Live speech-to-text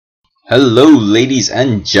Hello ladies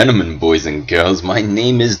and gentlemen, boys and girls, my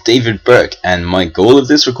name is David Burke and my goal of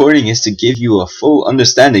this recording is to give you a full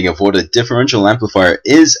understanding of what a differential amplifier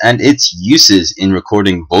is and its uses in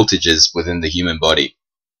recording voltages within the human body.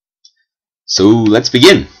 So let's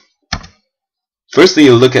begin. Firstly,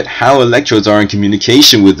 you'll look at how electrodes are in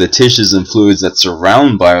communication with the tissues and fluids that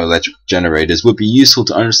surround bioelectric generators would be useful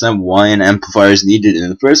to understand why an amplifier is needed in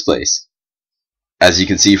the first place. As you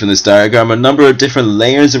can see from this diagram, a number of different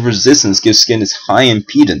layers of resistance give skin its high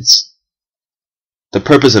impedance. The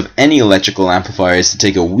purpose of any electrical amplifier is to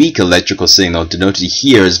take a weak electrical signal, denoted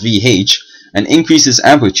here as VH, and increase its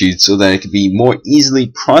amplitude so that it can be more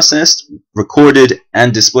easily processed, recorded,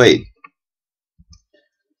 and displayed.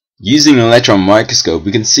 Using an electron microscope,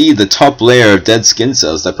 we can see the top layer of dead skin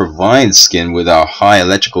cells that provides skin with our high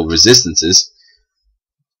electrical resistances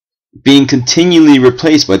being continually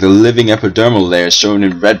replaced by the living epidermal layer shown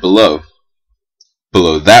in red below.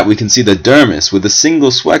 Below that, we can see the dermis with a single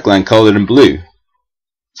sweat gland colored in blue.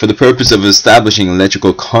 For the purpose of establishing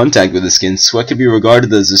electrical contact with the skin, sweat can be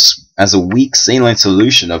regarded as a weak saline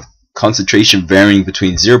solution of concentration varying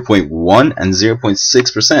between 0.1 and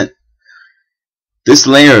 0.6%. This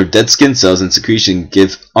layer of dead skin cells and secretion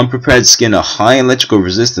give unprepared skin a high electrical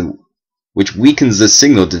resistance, which weakens the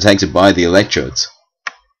signal detected by the electrodes.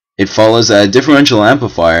 It follows that a differential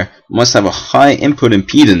amplifier must have a high input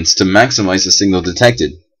impedance to maximize the signal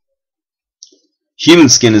detected. Human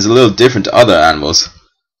skin is a little different to other animals,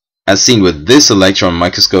 as seen with this electron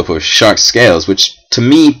microscope of shark scales, which to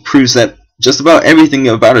me proves that just about everything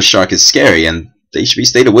about a shark is scary and they should be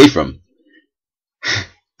stayed away from.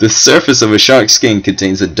 The surface of a shark's skin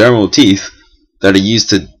contains the dermal teeth that are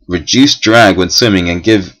used to reduce drag when swimming and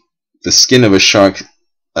give the skin of a shark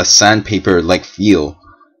a sandpaper-like feel.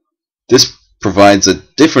 This provides a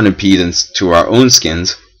different impedance to our own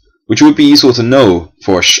skins, which would be useful to know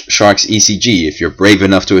for a shark's ECG if you're brave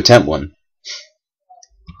enough to attempt one.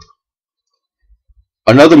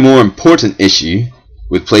 Another more important issue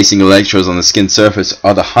with placing electrodes on the skin surface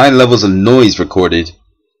are the high levels of noise recorded,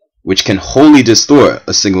 which can wholly distort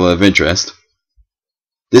a signal of interest.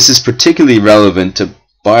 This is particularly relevant to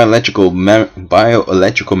bioelectrical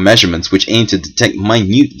measurements which aim to detect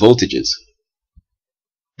minute voltages.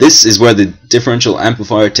 This is where the differential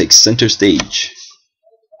amplifier takes center stage.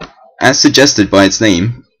 As suggested by its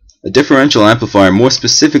name, a differential amplifier more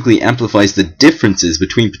specifically amplifies the differences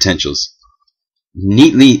between potentials.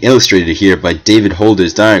 Neatly illustrated here by David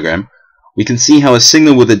Holder's diagram, we can see how a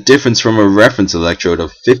signal with a difference from a reference electrode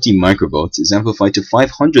of 50 microvolts is amplified to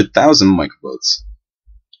 500,000 microvolts.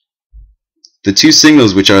 The two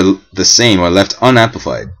signals which are the same are left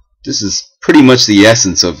unamplified. This is pretty much the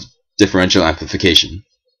essence of differential amplification.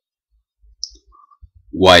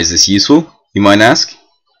 Why is this useful, you might ask?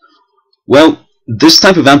 Well, this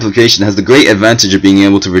type of amplification has the great advantage of being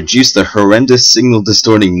able to reduce the horrendous signal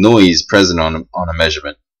distorting noise present on a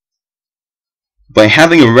measurement. By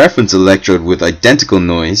having a reference electrode with identical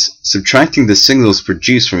noise, subtracting the signals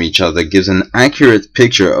produced from each other gives an accurate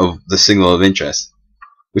picture of the signal of interest,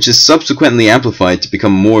 which is subsequently amplified to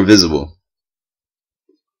become more visible.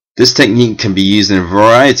 This technique can be used in a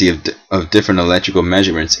variety of different electrical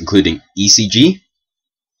measurements, including ECG,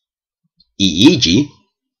 EEG,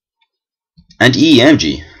 and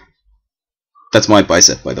EMG. That's my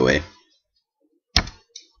bicep, by the way.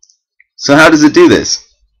 So how does it do this?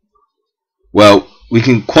 Well, we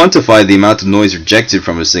can quantify the amount of noise rejected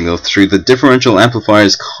from a signal through the differential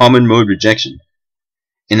amplifier's common mode rejection.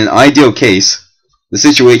 In an ideal case, the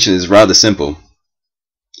situation is rather simple.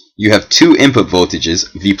 You have two input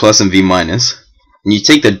voltages, V plus and V minus, and you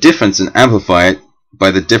take the difference and amplify it by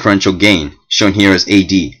the differential gain, shown here as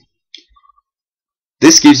AD.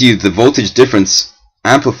 This gives you the voltage difference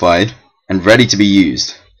amplified and ready to be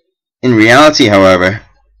used. In reality, however,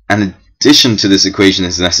 an addition to this equation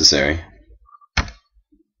is necessary.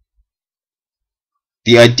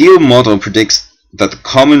 The ideal model predicts that the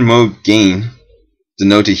common mode gain,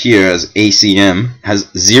 denoted here as ACM, has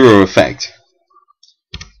zero effect.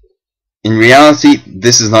 In reality,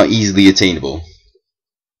 this is not easily attainable.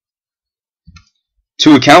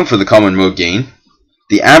 To account for the common mode gain,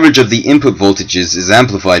 the average of the input voltages is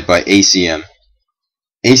amplified by ACM.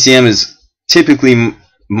 ACM is typically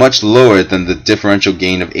much lower than the differential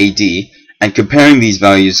gain of AD, and comparing these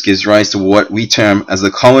values gives rise to what we term as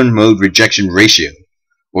the common mode rejection ratio,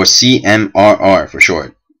 or CMRR for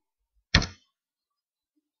short.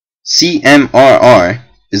 CMRR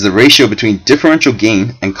is the ratio between differential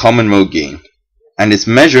gain and common mode gain, and it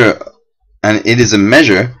is a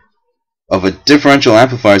measure of a differential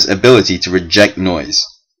amplifier's ability to reject noise.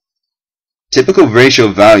 Typical ratio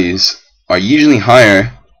values are usually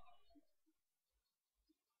higher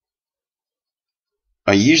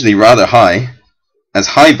are usually rather high, as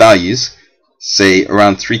high values, say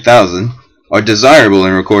around 3000, are desirable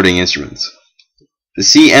in recording instruments. The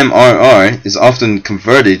CMRR is often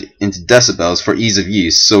converted into decibels for ease of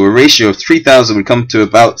use, so a ratio of 3000 would come to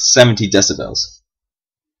about 70 decibels.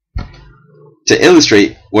 To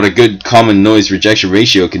illustrate what a good common noise rejection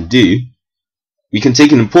ratio can do, we can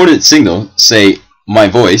take an important signal, say my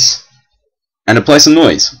voice, and apply some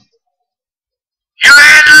noise.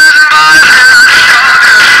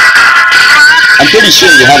 I'm pretty sure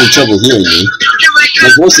you're having trouble hearing me. My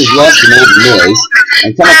voice is lost in all the noise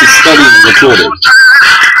and cannot be studied and recorded.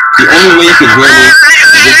 The only way you can hear me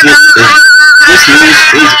is if this noise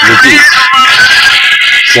is reduced.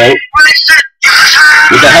 So,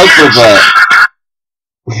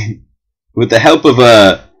 with the help of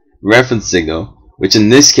a reference signal, which in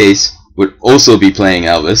this case would also be playing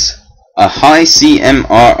Elvis, a high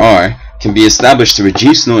CMRR can be established to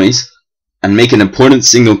reduce noise and make an important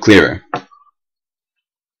signal clearer.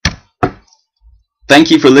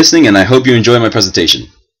 Thank you for listening, and I hope you enjoy my presentation.